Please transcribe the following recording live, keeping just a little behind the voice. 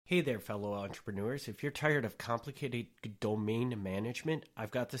Hey there, fellow entrepreneurs. If you're tired of complicated domain management, I've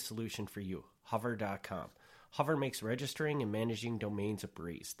got the solution for you, Hover.com. Hover makes registering and managing domains a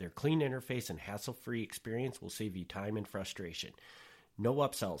breeze. Their clean interface and hassle-free experience will save you time and frustration. No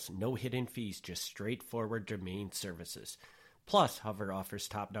upsells, no hidden fees, just straightforward domain services. Plus, Hover offers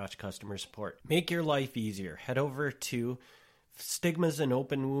top-notch customer support. Make your life easier. Head over to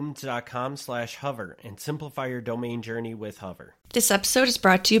stigmasandopenwounds.com/hover and simplify your domain journey with Hover. This episode is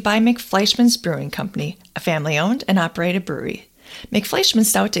brought to you by McFleischmann's Brewing Company, a family-owned and operated brewery. McFleischmann's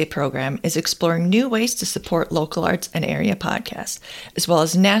Stout Day program is exploring new ways to support local arts and area podcasts, as well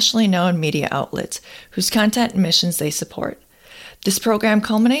as nationally known media outlets whose content and missions they support. This program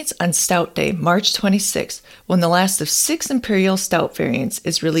culminates on Stout Day, March 26th, when the last of 6 Imperial Stout variants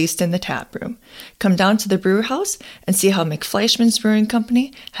is released in the tap room. Come down to the brew house and see how McFleischmann's Brewing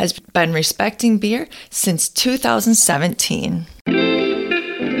Company has been respecting beer since 2017.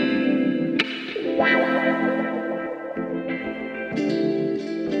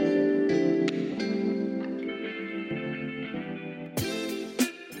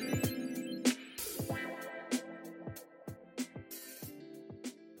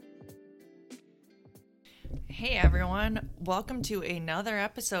 Hey everyone, welcome to another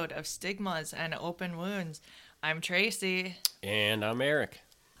episode of Stigmas and Open Wounds. I'm Tracy. And I'm Eric.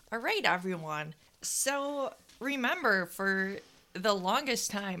 All right, everyone. So remember, for the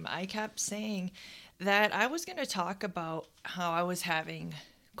longest time, I kept saying that I was going to talk about how I was having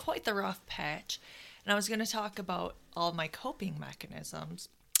quite the rough patch, and I was going to talk about all my coping mechanisms,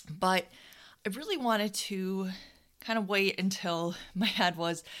 but I really wanted to kind of wait until my head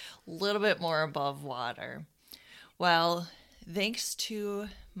was a little bit more above water. Well, thanks to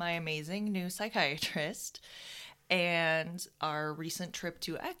my amazing new psychiatrist and our recent trip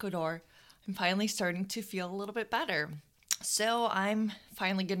to Ecuador, I'm finally starting to feel a little bit better. So I'm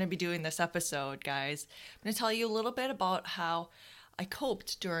finally going to be doing this episode, guys. I'm going to tell you a little bit about how I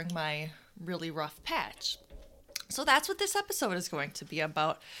coped during my really rough patch. So that's what this episode is going to be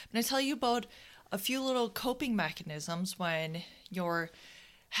about. I'm going to tell you about a few little coping mechanisms when you're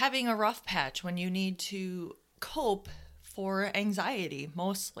having a rough patch, when you need to cope for anxiety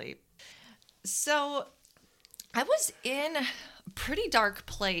mostly. So I was in a pretty dark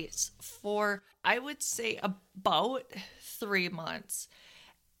place for, I would say, about 3 months.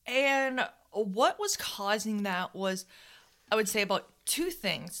 And what was causing that was, I would say, about 2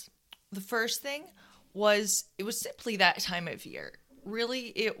 things. The first thing was, it was simply that time of year. Really,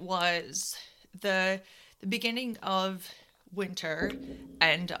 it was the beginning of winter,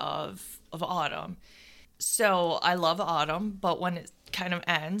 end of autumn. So I love autumn, but when it kind of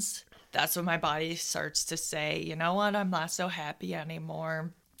ends, that's when my body starts to say, you know what, I'm not so happy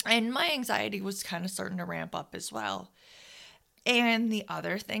anymore. And my anxiety was kind of starting to ramp up as well. And the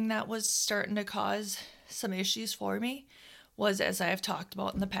other thing that was starting to cause some issues for me was, as I have talked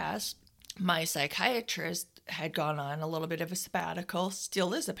about in the past, my psychiatrist had gone on a little bit of a sabbatical,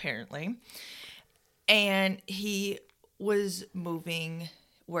 still is apparently, and he was moving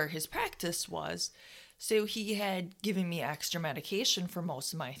where his practice was. So he had given me extra medication for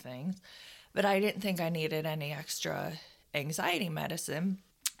most of my things, but I didn't think I needed any extra anxiety medicine.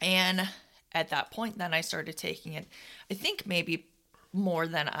 And at that point, then I started taking it, I think maybe more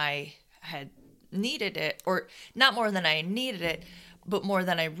than I had needed it, or not more than I needed it, but more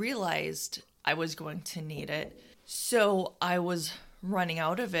than I realized I was going to need it. So I was running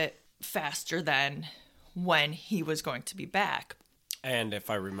out of it faster than when he was going to be back. And if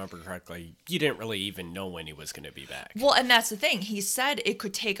I remember correctly, you didn't really even know when he was going to be back. Well, and that's the thing. He said it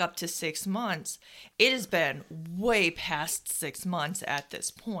could take up to 6 months. It has been way past 6 months at this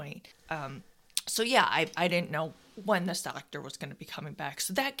point. So yeah, I didn't know when this doctor was going to be coming back.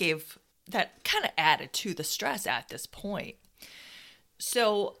 So that kind of added to the stress at this point.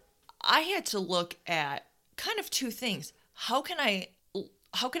 So I had to look at kind of 2 things. How can I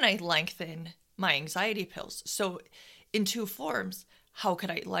lengthen my anxiety pills? So in 2 forms. How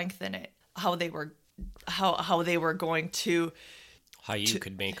could I lengthen it? How they were going to... How you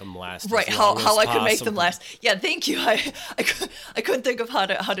could make them last right, as long as how I possible. could make them last. Yeah, thank you. I couldn't think of how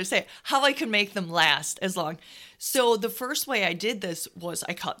to say it. How I could make them last as long. So the first way I did this was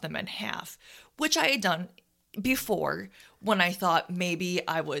I cut them in half, which I had done before when I thought maybe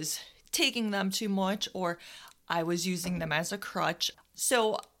I was taking them too much or I was using them as a crutch.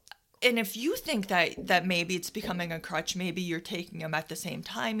 So... And if you think that maybe it's becoming a crutch, maybe you're taking them at the same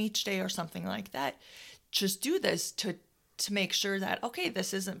time each day or something like that, just do this to make sure that, okay,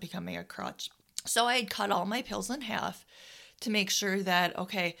 this isn't becoming a crutch. So I had cut all my pills in half to make sure that,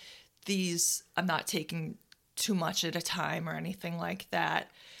 okay, I'm not taking too much at a time or anything like that.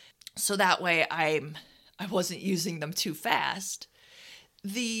 So that way I wasn't using them too fast.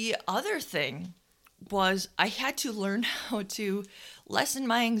 The other thing was I had to learn how to lessen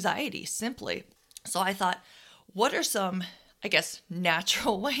my anxiety simply. So I thought, what are some, I guess,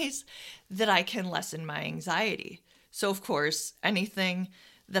 natural ways that I can lessen my anxiety? So, of course, anything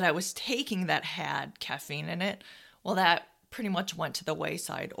that I was taking that had caffeine in it, well, that pretty much went to the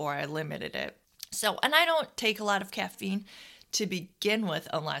wayside, or I limited it. So, and I don't take a lot of caffeine to begin with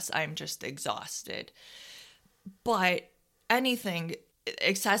unless I'm just exhausted. But anything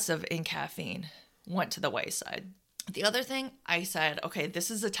excessive in caffeine went to the wayside. The other thing, I said, okay, this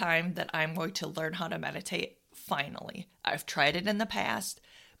is a time that I'm going to learn how to meditate finally. I've tried it in the past,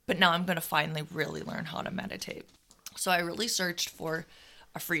 but now I'm going to finally really learn how to meditate. So I really searched for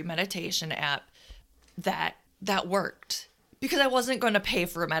a free meditation app that worked, because I wasn't going to pay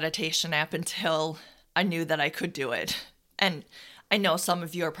for a meditation app until I knew that I could do it. And I know some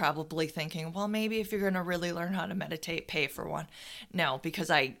of you are probably thinking, well, maybe if you're going to really learn how to meditate, pay for one. No,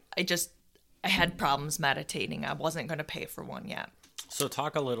 because I had problems meditating. I wasn't going to pay for one yet. So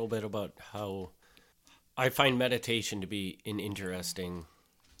talk a little bit about how I find meditation to be an interesting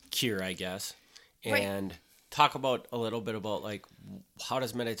cure, I guess. And talk about a little bit about, like, how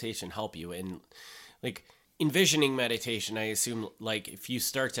does meditation help you? And, like, envisioning meditation, I assume, like, if you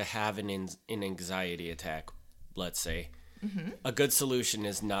start to have an anxiety attack, let's say, a good solution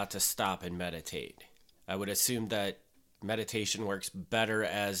is not to stop and meditate. I would assume that meditation works better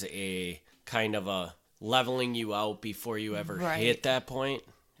as a kind of a leveling you out before you ever hit that point.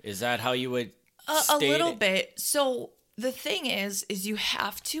 Is that how you would state a little it? bit. So the thing is you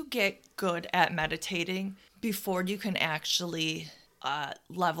have to get good at meditating before you can actually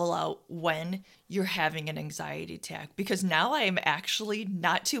level out when you're having an anxiety attack. Because now I am actually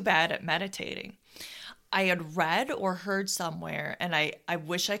not too bad at meditating. I had read or heard somewhere, and I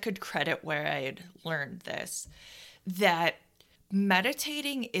wish I could credit where I had learned this, that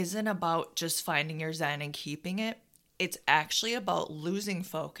meditating isn't about just finding your zen and keeping it. It's actually about losing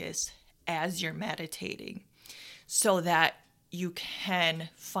focus as you're meditating so that you can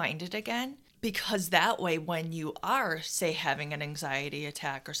find it again. Because that way, when you are, say, having an anxiety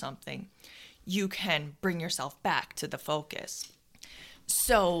attack or something, you can bring yourself back to the focus.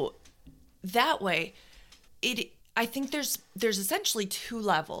 So that way, I think there's essentially two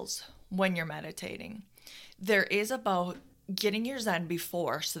levels when you're meditating. There is about getting your zen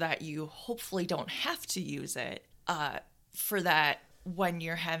before so that you hopefully don't have to use it for that when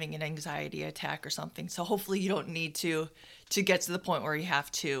you're having an anxiety attack or something. So hopefully you don't need to get to the point where you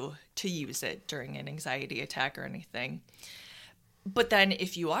have to use it during an anxiety attack or anything. But then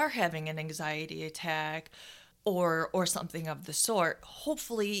if you are having an anxiety attack or something of the sort,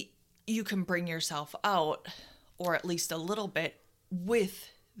 hopefully you can bring yourself out, or at least a little bit, with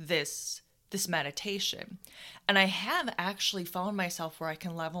this meditation. And I have actually found myself where I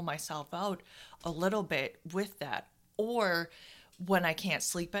can level myself out a little bit with that. Or when I can't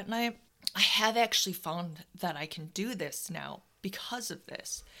sleep at night, I have actually found that I can do this now because of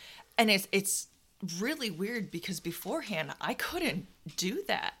this. And it's really weird, because beforehand I couldn't do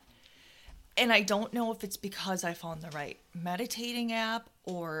that. And I don't know if it's because I found the right meditating app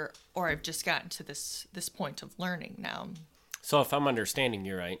or I've just gotten to this point of learning now. So if I'm understanding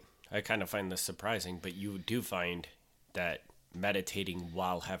you right, I kind of find this surprising, but you do find that meditating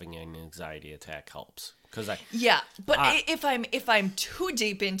while having an anxiety attack helps. Yeah, but if I'm too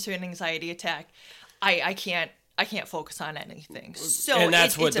deep into an anxiety attack, I can't focus on anything. So and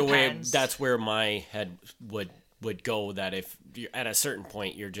that's it depends. That's where my head would go, that if you're at a certain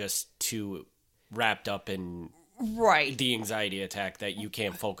point you're just too wrapped up in the anxiety attack that you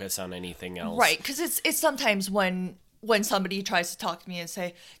can't focus on anything else. Right, because it's sometimes when somebody tries to talk to me and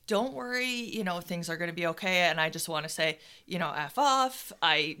say, don't worry, things are going to be okay. And I just want to say, F off.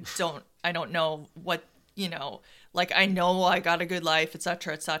 I don't know what, like, I know I got a good life, et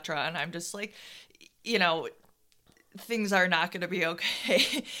cetera, et cetera. And I'm just like, things are not going to be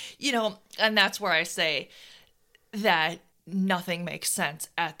okay, and that's where I say that nothing makes sense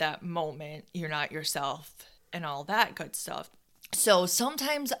at that moment. You're not yourself and all that good stuff. So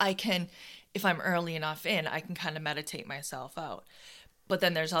sometimes I can, if I'm early enough in, I can kind of meditate myself out. But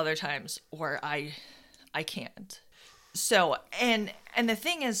then there's other times where I can't. So, and the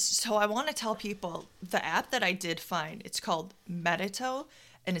thing is, so I want to tell people the app that I did find, it's called Medito,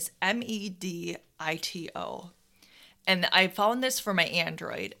 and it's Medito. And I found this for my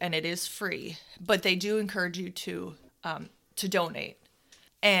Android, and it is free, but they do encourage you to donate.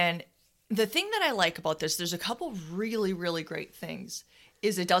 And the thing that I like about this, there's a couple really, really great things,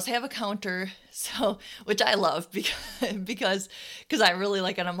 is it does have a counter, so which I love because I really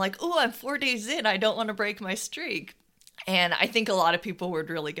like it. I'm like, oh, I'm 4 days in. I don't want to break my streak. And I think a lot of people would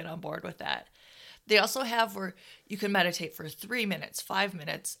really get on board with that. They also have where you can meditate for 3 minutes, 5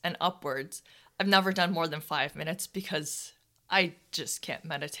 minutes, and upwards. I've never done more than 5 minutes because I just can't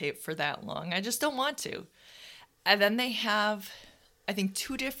meditate for that long. I just don't want to. And then they have, I think,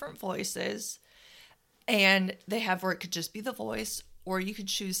 2 different voices. And they have where it could just be the voice, or you could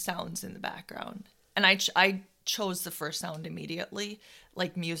choose sounds in the background. And I chose the first sound immediately,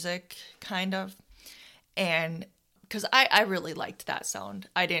 like music, kind of. And because I really liked that sound.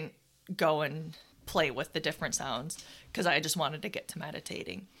 I didn't go and play with the different sounds because I just wanted to get to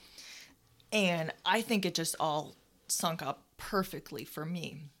meditating. And I think it just all sunk up perfectly for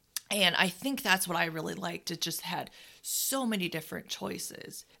me. And I think that's what I really liked. It just had so many different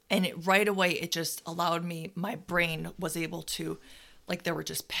choices. And right away, it just allowed me, my brain was able to, like, there were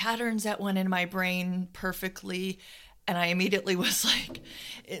just patterns that went in my brain perfectly. And I immediately was like,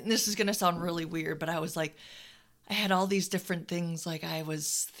 and this is going to sound really weird, but I was like, I had all these different things. Like I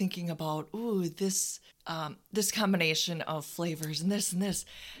was thinking about, ooh, this combination of flavors and this and this.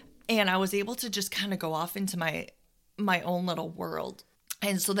 And I was able to just kind of go off into my own little world.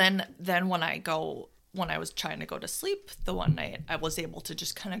 And so then when I was trying to go to sleep the one night, I was able to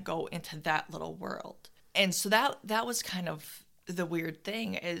just kind of go into that little world. And so that was kind of the weird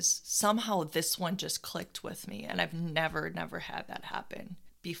thing, is somehow this one just clicked with me, and I've never had that happen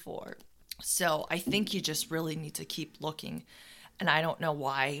before. So I think you just really need to keep looking. And I don't know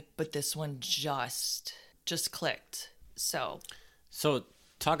why, but this one just clicked. So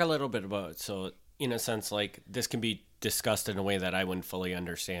talk a little bit about, so in a sense, like this can be discussed in a way that I wouldn't fully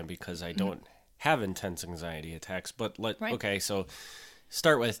understand because I don't have intense anxiety attacks. But okay, so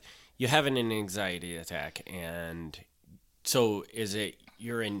start with, you have an anxiety attack, and so is it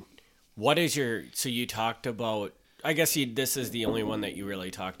so you talked about, I guess this is the only one that you really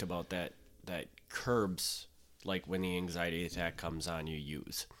talked about that curbs, like when the anxiety attack comes on, you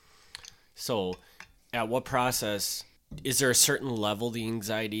use. So at what process, is there a certain level the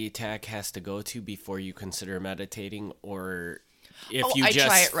anxiety attack has to go to before you consider meditating? Or if I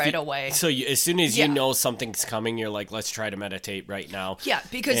try it right away. So as soon as you know something's coming, you're like, let's try to meditate right now. Yeah,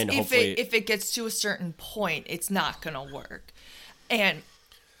 because if it gets to a certain point, it's not going to work. And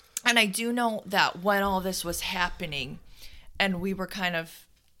I do know that when all this was happening and we were kind of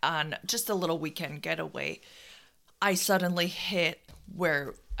on just a little weekend getaway, I suddenly hit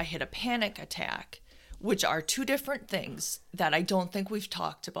a panic attack, which are 2 different things that I don't think we've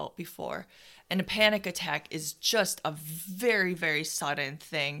talked about before. And a panic attack is just a very, very sudden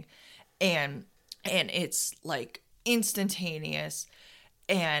thing. And it's like instantaneous.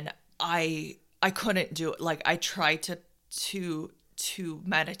 And I couldn't do it. Like I tried to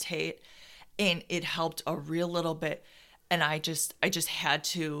meditate, and it helped a real little bit. And I just had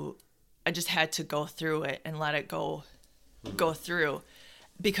to go through it and let it go through,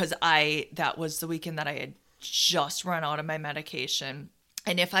 because that was the weekend that I had just run out of my medication.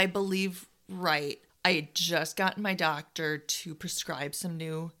 And if I believe right, I had just gotten my doctor to prescribe some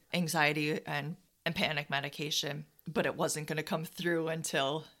new anxiety and panic medication, but it wasn't going to come through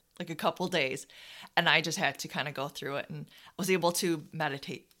until like a couple days. And I just had to kind of go through it, and I was able to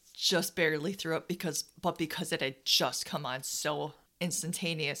meditate just barely through it because it had just come on so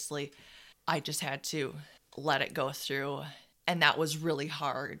instantaneously, I just had to let it go through. And that was really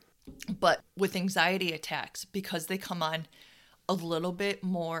hard. But with anxiety attacks, because they come on a little bit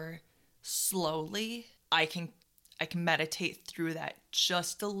more slowly, I can meditate through that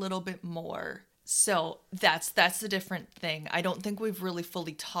just a little bit more. So that's the different thing. I don't think we've really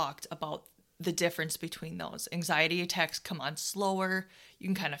fully talked about the difference between those. Anxiety attacks come on slower. You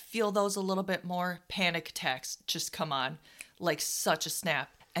can kind of feel those a little bit more. Panic attacks just come on like such a snap.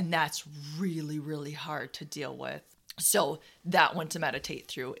 And that's really, really hard to deal with. So that one to meditate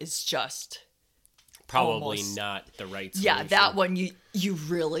through is just probably not the right solution. Yeah, that one you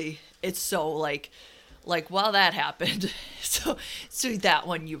really, it's so like well, that happened. So that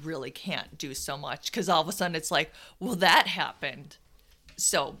one you really can't do so much, because all of a sudden it's like, well, that happened.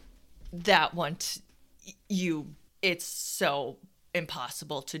 So that one it's so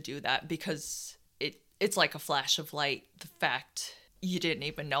impossible to do that, because it's like a flash of light, the fact you didn't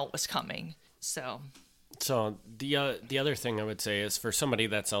even know it was coming. So the other thing I would say is, for somebody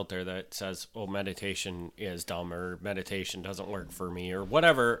that's out there that says, oh, meditation is dumb, or meditation doesn't work for me, or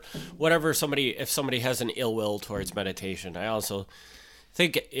whatever if somebody has an ill will towards meditation, I also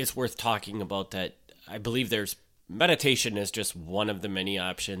think it's worth talking about that. I believe meditation is just one of the many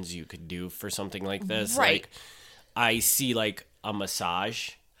options you could do for something like this. Right. Like, I see like a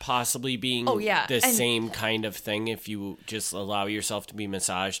massage possibly being and same kind of thing if you just allow yourself to be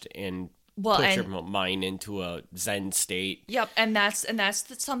massaged and put your mind into a Zen state. Yep, and that's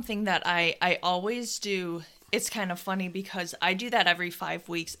something that I always do. It's kind of funny because I do that every 5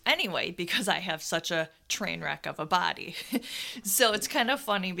 weeks anyway because I have such a train wreck of a body. So it's kind of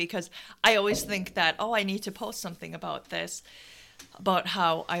funny because I always think that, I need to post something about this, about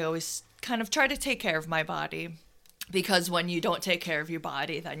how I always kind of try to take care of my body, because when you don't take care of your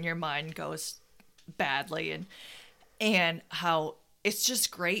body, then your mind goes badly, and how it's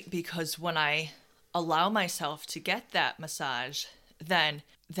just great because when I allow myself to get that massage, then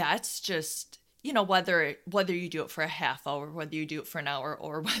that's just, whether you do it for a half hour, whether you do it for an hour,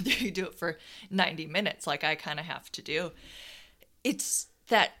 or whether you do it for 90 minutes, like I kind of have to do, it's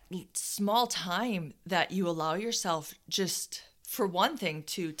that small time that you allow yourself, just for one thing,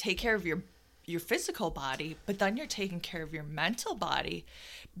 to take care of your physical body, but then you're taking care of your mental body,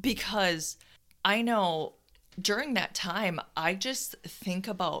 because I know during that time, I just think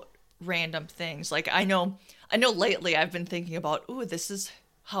about random things. Like I know lately I've been thinking about, this is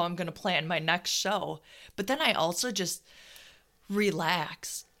how I'm going to plan my next show. But then I also just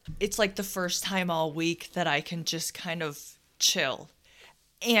relax. It's like the first time all week that I can just kind of chill.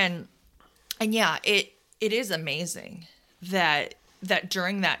 And yeah, it is amazing that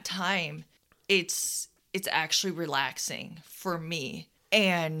during that time, it's actually relaxing for me.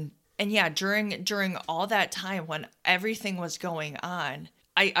 And yeah, during all that time when everything was going on,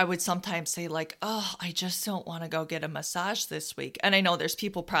 I would sometimes say like, I just don't want to go get a massage this week. And I know there's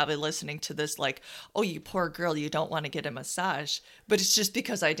people probably listening to this like, oh, you poor girl, you don't want to get a massage. But it's just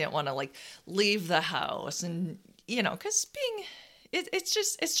because I didn't want to like leave the house, and because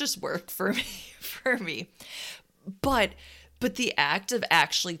it's just work for me. But the act of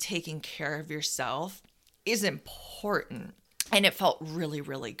actually taking care of yourself is important, and it felt really,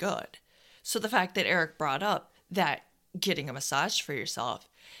 really good. So the fact that Eric brought up that getting a massage for yourself,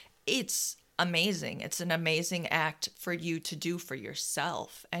 it's amazing. It's an amazing act for you to do for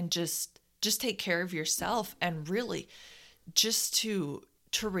yourself, and just take care of yourself, and really just to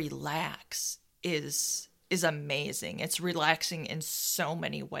relax is amazing. It's relaxing in so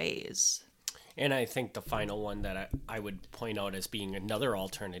many ways. And I think the final one that I would point out as being another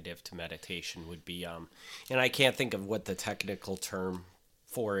alternative to meditation would be, and I can't think of what the technical term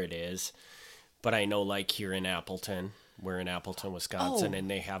for it is, but I know like here in Appleton, we're in Appleton, Wisconsin, and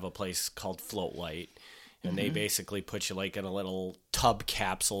they have a place called Float Light. And they basically put you like in a little tub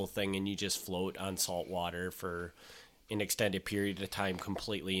capsule thing, and you just float on salt water for an extended period of time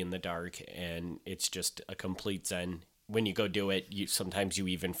completely in the dark. And it's just a complete zen. When you go do it, sometimes you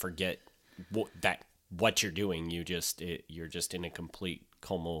even forget what you're doing. You're just in a complete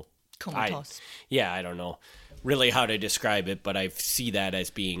comatose. I don't know really how to describe it, but I see that as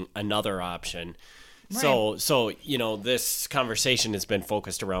being another option. Right. So this conversation has been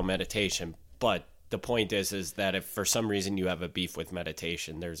focused around meditation, but the point is that if for some reason you have a beef with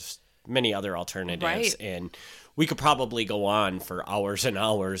meditation, there's many other alternatives, right. And we could probably go on for hours and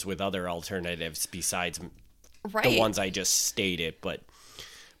hours with other alternatives besides the ones I just stated, but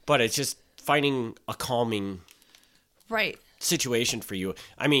it's just finding a calming situation for you.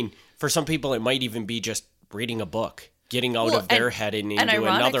 I mean, for some people, it might even be just reading a book, getting out of their head and into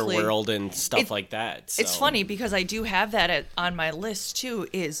another world and stuff like that. So. It's funny because I do have that on my list too,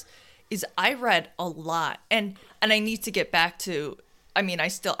 is I read a lot, and I need to get back to, I mean, I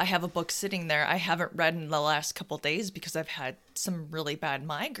have a book sitting there I haven't read in the last couple days because I've had some really bad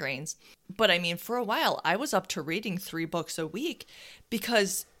migraines. But I mean, for a while, I was up to reading 3 books a week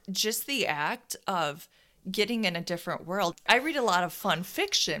because just the act of getting in a different world. I read a lot of fun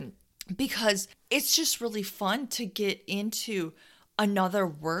fiction because it's just really fun to get into another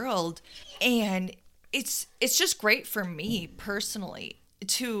world, and it's just great for me personally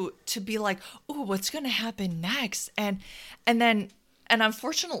to be like, oh, what's going to happen next? And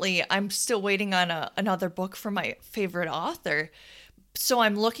unfortunately, I'm still waiting on another book from my favorite author. So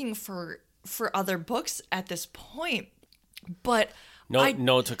I'm looking for other books at this point. But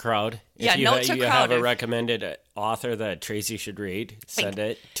note to crowd. If you have a recommended author that Tracy should read, send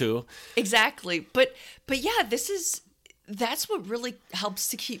it to. Exactly. But yeah, that's what really helps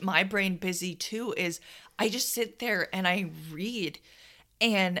to keep my brain busy too, is I just sit there and I read.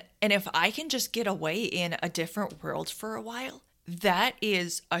 And if I can just get away in a different world for a while, that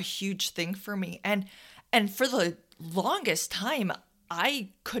is a huge thing for me. And for the longest time, I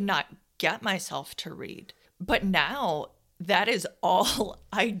could not get myself to read. But now that is all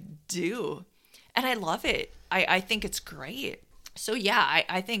I do. And I love it. I think it's great. So yeah,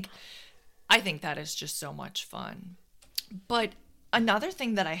 I think that is just so much fun. But another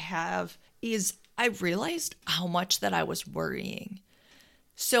thing that I have is I realized how much that I was worrying.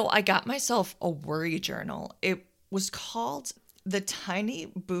 So I got myself a worry journal. It was called the Tiny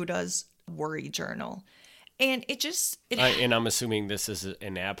Buddha's Worry Journal. And and I'm assuming this is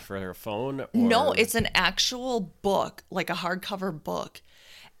an app for your phone? Or... No, it's an actual book, like a hardcover book.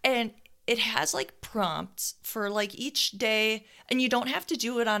 And it has like prompts for like each day. And you don't have to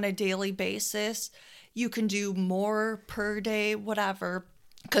do it on a daily basis. You can do more per day, whatever,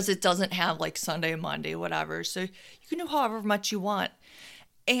 because it doesn't have like Sunday, Monday, whatever. So you can do however much you want.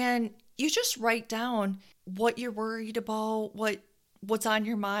 And you just write down what you're worried about, what's on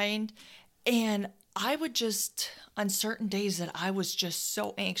your mind. And I would just, on certain days that I was just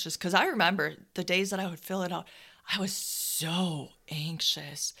so anxious, because I remember the days that I would fill it out, I was so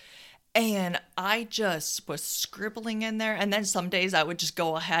anxious. And I just was scribbling in there. And then some days I would just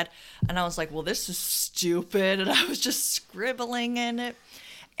go ahead and I was like, well, this is stupid. And I was just scribbling in it.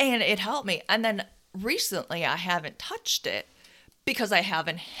 And it helped me. And then recently I haven't touched it because I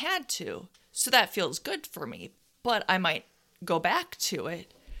haven't had to. So that feels good for me. But I might go back to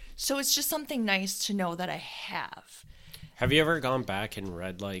it. So it's just something nice to know that I have. Have you ever gone back and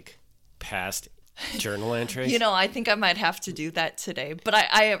read like past journal entries? You know, I think I might have to do that today. But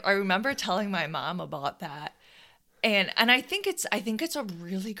I remember telling my mom about that. And I think it's a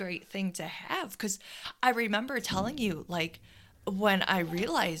really great thing to have, because I remember telling you, like, when I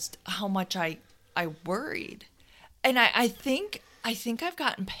realized how much I worried. And I think I've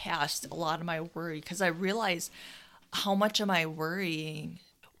gotten past a lot of my worry, because I realized how much of my worrying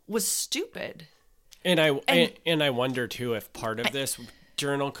was stupid. And I wonder too if part of this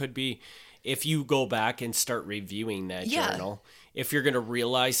journal could be, if you go back and start reviewing that journal, if you're going to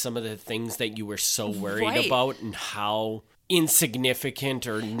realize some of the things that you were so worried about and how insignificant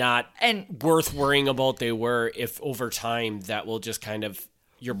or not worth worrying about they were, if over time that will just kind of,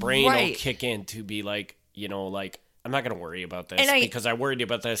 your brain will kick in to be like, you know, like, I'm not going to worry about this because I worried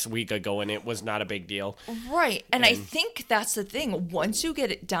about this a week ago and it was not a big deal. Right. And I think that's the thing. Once you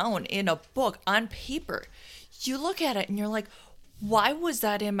get it down in a book on paper, you look at it and you're like, why was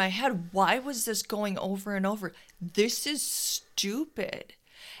that in my head? Why was this going over and over? This is stupid.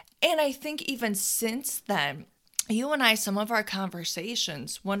 And I think even since then, you and I, some of our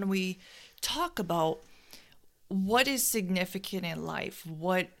conversations, when we talk about what is significant in life,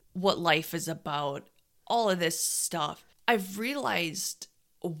 what life is about, all of this stuff, I've realized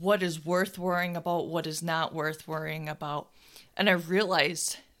what is worth worrying about, what is not worth worrying about. And I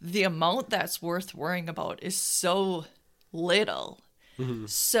realized the amount that's worth worrying about is so little. Mm-hmm.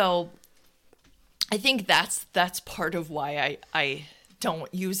 So I think that's part of why I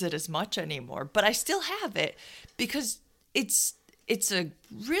don't use it as much anymore, but I still have it because it's a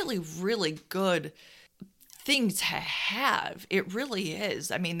really, really good thing to have. It really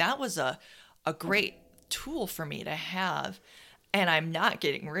is. I mean, that was a great tool for me to have, and I'm not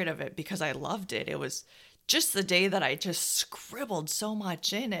getting rid of it because I loved it. It was just the day that I just scribbled so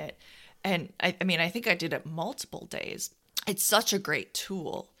much in it. And I mean, I think I did it multiple days. It's such a great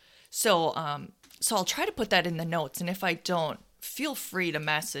tool. So I'll try to put that in the notes. And if I don't, feel free to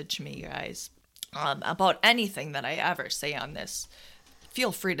message me, guys, about anything that I ever say on this.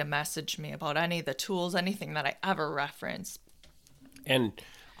 Feel free to message me about any of the tools, anything that I ever reference. And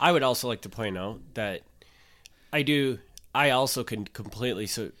I would also like to point out that I also can completely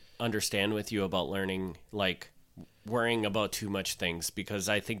understand with you about learning, like, worrying about too much things, because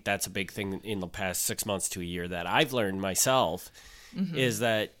I think that's a big thing in the past 6 months to a year that I've learned myself, is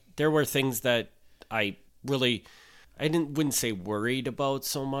that there were things that I wouldn't say worried about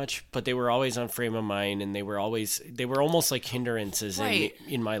so much, but they were always on frame of mind, and they were almost like hindrances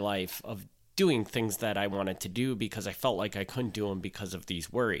in my life of doing things that I wanted to do because I felt like I couldn't do them because of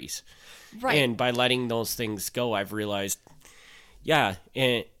these worries. Right. And by letting those things go, I've realized,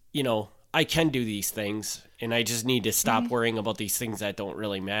 and you know, I can do these things, and I just need to stop worrying about these things that don't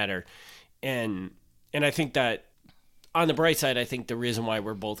really matter. And I think that on the bright side, I think the reason why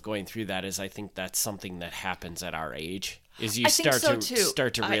we're both going through that is I think that's something that happens at our age, is you start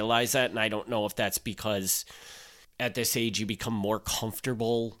to realize that. And I don't know if that's because at this age you become more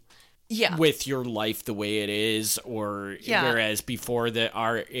comfortable with your life the way it is, or whereas before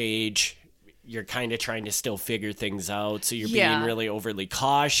our age, you're kind of trying to still figure things out, so you're being really overly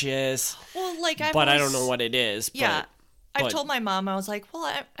cautious. Well, I don't know what it is. Yeah, I told my mom, I was like, well,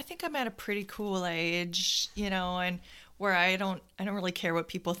 I think I'm at a pretty cool age, you know, and where I don't really care what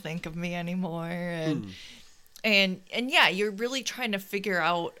people think of me anymore, and yeah, you're really trying to figure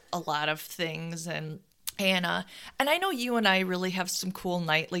out a lot of things, and And I know you and I really have some cool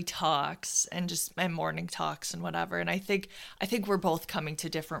nightly talks and morning talks and whatever. And I think we're both coming to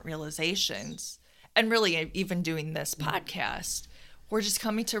different realizations. And really, even doing this podcast, we're just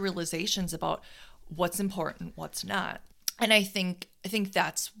coming to realizations about what's important, what's not. And I think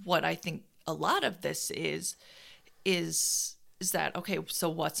that's what I think a lot of this is that, okay, so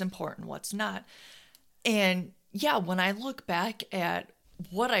what's important, what's not? And yeah, when I look back at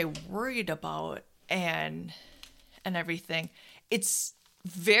what I worried about and everything, it's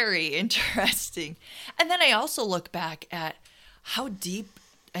very interesting. And then I also look back at how deep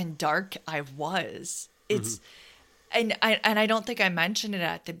and dark I was. It's and I don't think I mentioned it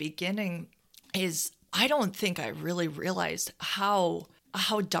at the beginning, is I don't think I really realized how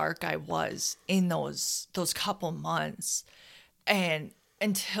dark I was in those couple months, and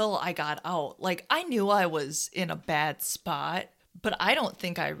until I got out. Like, I knew I was in a bad spot, but I don't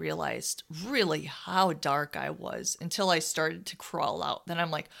think I realized really how dark I was until I started to crawl out. Then I'm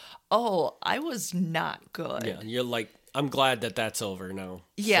like, oh, I was not good. Yeah, you're like, I'm glad that that's over now.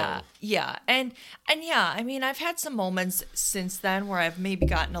 Yeah, So, yeah. And yeah, I mean, I've had some moments since then where I've maybe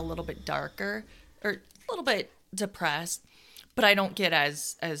gotten a little bit darker or a little bit depressed, but I don't get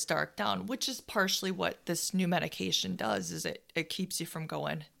as dark down, which is partially what this new medication does, is it keeps you from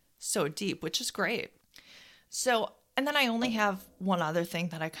going so deep, which is great. So, and then I only have one other thing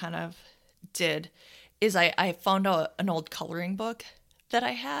that I kind of did, is I found an old coloring book that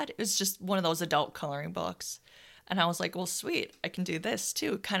I had. It was just one of those adult coloring books. And I was like, well, sweet, I can do this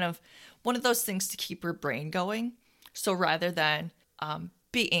too. Kind of one of those things to keep your brain going. So rather than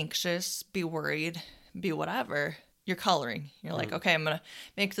be anxious, be worried, be whatever, you're coloring. You're like, okay, I'm going to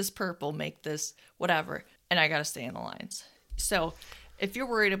make this purple, make this whatever. And I got to stay in the lines. So if you're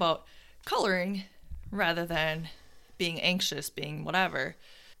worried about coloring rather than being anxious, being whatever,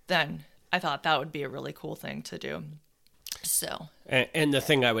 then I thought that would be a really cool thing to do. So, and the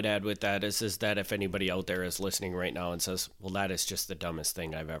thing I would add with that is that if anybody out there is listening right now and says, well, that is just the dumbest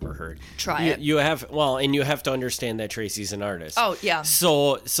thing I've ever heard. Try it. You have to understand that Tracy's an artist. Oh, yeah.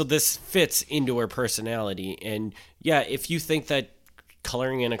 So this fits into her personality. And yeah, if you think that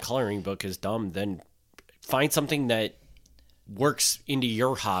coloring in a coloring book is dumb, then find something that works into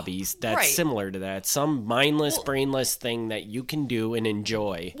your hobbies that's right. similar to that. Some mindless, brainless thing that you can do and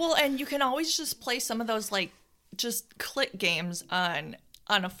enjoy. Well, and you can always just play some of those, like, just click games on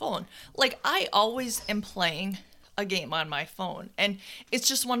a phone. Like, I always am playing a game on my phone, and it's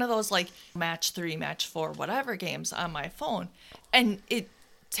just one of those, like, match 3, match 4, whatever games on my phone, and it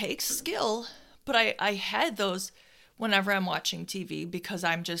takes skill, but I had those whenever I'm watching TV, because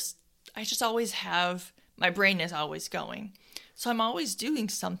I just always have, my brain is always going, so I'm always doing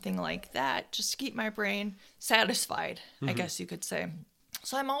something like that just to keep my brain satisfied, I guess you could say.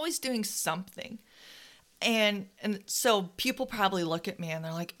 So I'm always doing something. And so people probably look at me and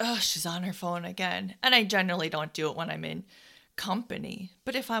they're like, oh, she's on her phone again. And I generally don't do it when I'm in company.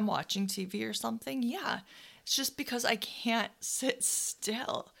 But if I'm watching TV or something, yeah, it's just because I can't sit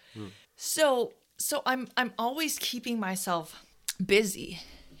still. So I'm always keeping myself busy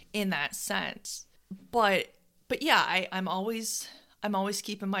in that sense. But yeah, I'm always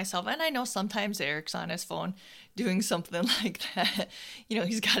keeping myself. And I know sometimes Eric's on his phone doing something like that. You know,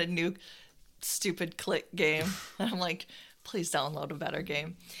 he's got a new stupid click game, and I'm like, please download a better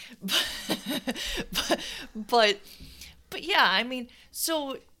game. But yeah, I mean,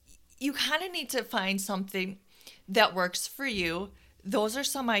 so you kind of need to find something that works for you. Those are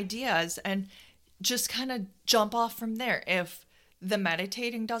some ideas, and just kind of jump off from there. If the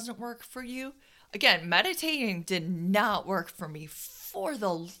meditating doesn't work for you, again, meditating did not work for me for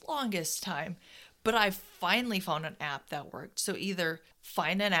the longest time, but I finally found an app that worked. So either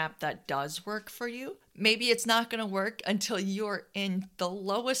find an app that does work for you. Maybe it's not going to work until you're in the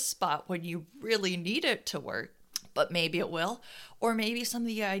lowest spot when you really need it to work, but maybe it will. Or maybe some of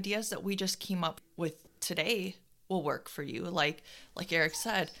the ideas that we just came up with today will work for you. Like Eric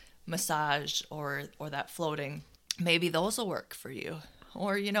said, massage or that floating. Maybe those will work for you.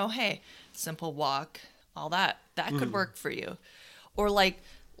 Or, you know, hey, simple walk, all that could work for you. Or like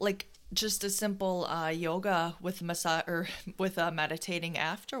just a simple yoga with massage or with meditating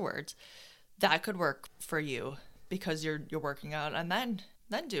afterwards, that could work for you because you're working out and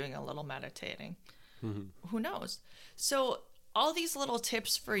then doing a little meditating. Who knows? So all these little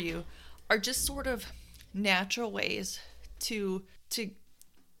tips for you are just sort of natural ways to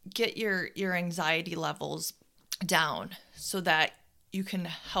get your anxiety levels down so that you can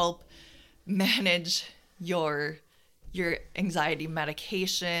help manage your anxiety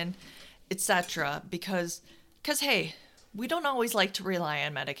medication, etc. Because hey, we don't always like to rely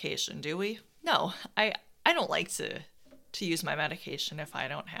on medication, do we? No, I I don't like to use my medication if I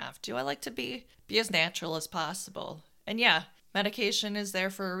don't have to. I like to be as natural as possible. And yeah, medication is there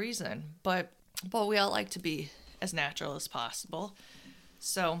for a reason, but we all like to be as natural as possible.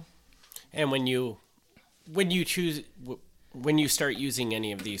 So, and when you start using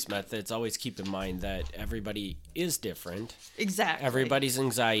any of these methods, always keep in mind that everybody is different. Exactly. Everybody's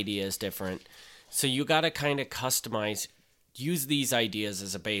anxiety is different. So you got to kind of use these ideas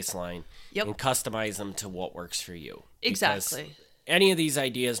as a baseline and customize them to what works for you. Exactly. Because any of these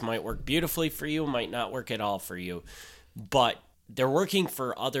ideas might work beautifully for you, might not work at all for you, but they're working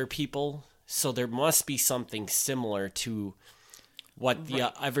for other people. So there must be something similar to what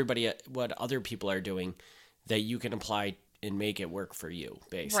what other people are doing that you can apply and make it work for you,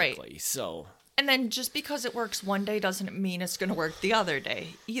 basically. Right. So, and then just because it works one day doesn't mean it's going to work the other day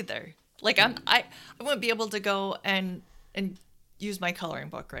either. Like I wouldn't be able to go and use my coloring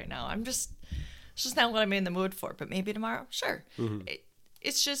book right now. It's just not what I'm in the mood for. But maybe tomorrow, sure. Mm-hmm.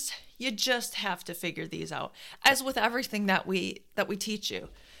 It's just you just have to figure these out. As with everything that we teach you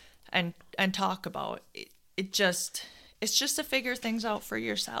and talk about, it's just to figure things out for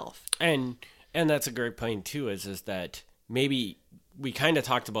yourself. And that's a great point too. Is that maybe we kind of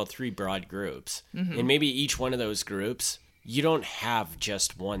talked about 3 broad groups, mm-hmm. and maybe each one of those groups, you don't have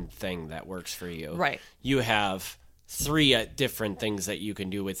just one thing that works for you. Right. You have 3 different things that you can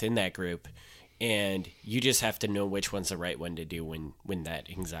do within that group, and you just have to know which one's the right one to do when that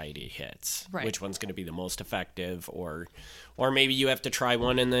anxiety hits. Right. Which one's going to be the most effective, or maybe you have to try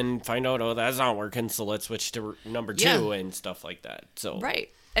one and then find out, oh, that's not working, so let's switch to number 2 and stuff like that. So right.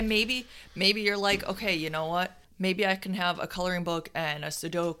 And maybe you're like, okay, you know what? Maybe I can have a coloring book and a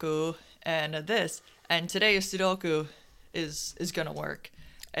Sudoku and this, and today a Sudoku is going to work.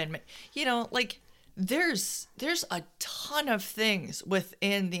 And, like, there's a ton of things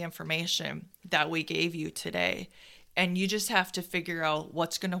within the information that we gave you today, and you just have to figure out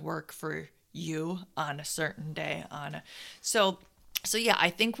what's going to work for you on a certain day. So yeah, I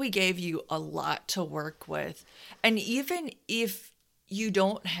think we gave you a lot to work with. And even if you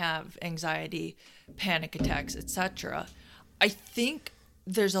don't have anxiety, panic attacks, etc., I think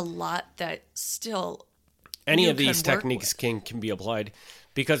there's a lot that still any of these techniques can be applied,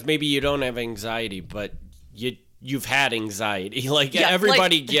 because maybe you don't have anxiety, but you've had anxiety. Like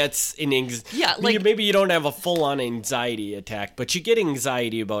everybody gets an anxiety. Maybe you don't have a full-on anxiety attack, but you get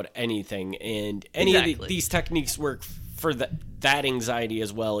anxiety about anything, and any of these techniques work for that anxiety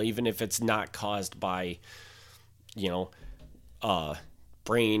as well, even if it's not caused by,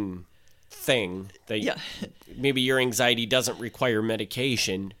 brain thing that maybe your anxiety doesn't require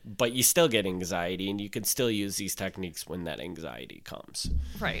medication, but you still get anxiety, and you can still use these techniques when that anxiety comes.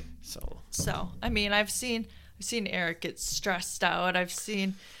 Right. So I mean, I've seen Eric get stressed out.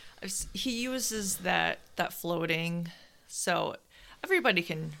 He uses that floating, so everybody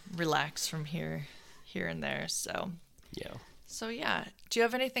can relax from here and there. So yeah. So yeah, do you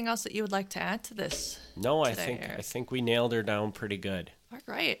have anything else that you would like to add to this? No, today, I think we nailed her down pretty good. All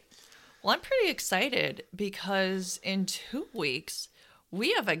right. Well, I'm pretty excited because in 2 weeks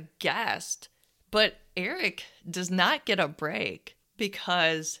we have a guest, but Eric does not get a break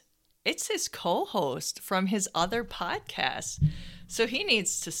because it's his co-host from his other podcast. So he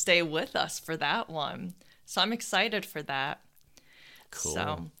needs to stay with us for that one. So I'm excited for that.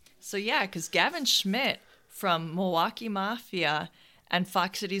 Cool. So yeah, because Gavin Schmidt from Milwaukee Mafia and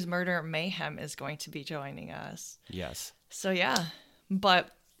Fox Cities Murder Mayhem is going to be joining us. Yes. So yeah,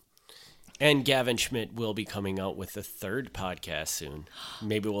 and Gavin Schmidt will be coming out with the 3rd podcast soon.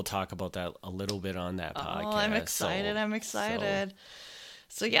 Maybe we'll talk about that a little bit on that podcast. Oh, I'm excited.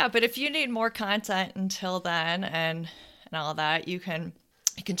 So yeah, but if you need more content until then and all that, you can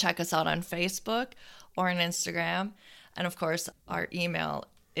check us out on Facebook or on Instagram. And of course, our email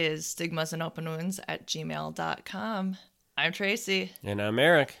is stigmasandopenwounds@gmail.com. I'm Tracy. And I'm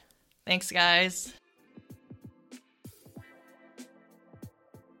Eric. Thanks, guys.